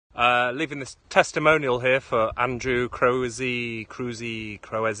Leaving this testimonial here for Andrew Crozy,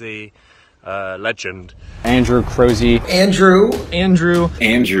 legend. Andrew Crozy. Andrew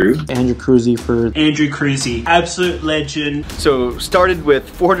Crozy for Andrew Crozy, absolute legend. So started with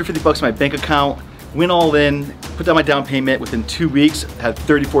 $450 in my bank account, went all in, put down my down payment. Within 2 weeks, had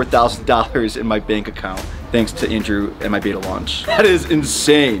 $34,000 in my bank account, thanks to Andrew and my beta launch. That is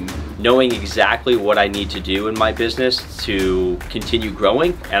insane. Knowing exactly what I need to do in my business to continue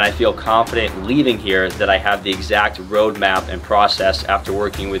growing, and I feel confident leaving here that I have the exact roadmap and process after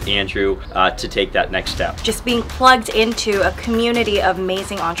working with Andrew to take that next step. Just being plugged into a community of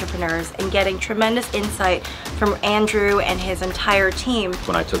amazing entrepreneurs and getting tremendous insight from Andrew and his entire team.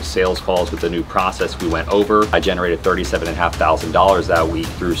 When I took sales calls with the new process we went over, I generated $37,500 that week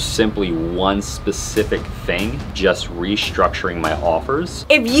through simply one specific thing, just restructuring my offers.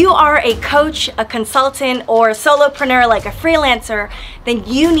 If you are a coach, a consultant, or a solopreneur like a freelancer, then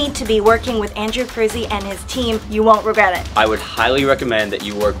you need to be working with Andrew Crozy and his team. You won't regret it. I would highly recommend that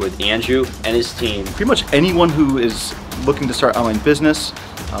you work with Andrew and his team. Pretty much anyone who is looking to start online business,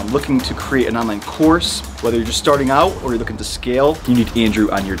 looking to create an online course, whether you're just starting out or you're looking to scale, you need Andrew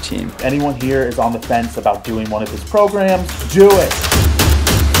on your team. Anyone here is on the fence about doing one of his programs, do it.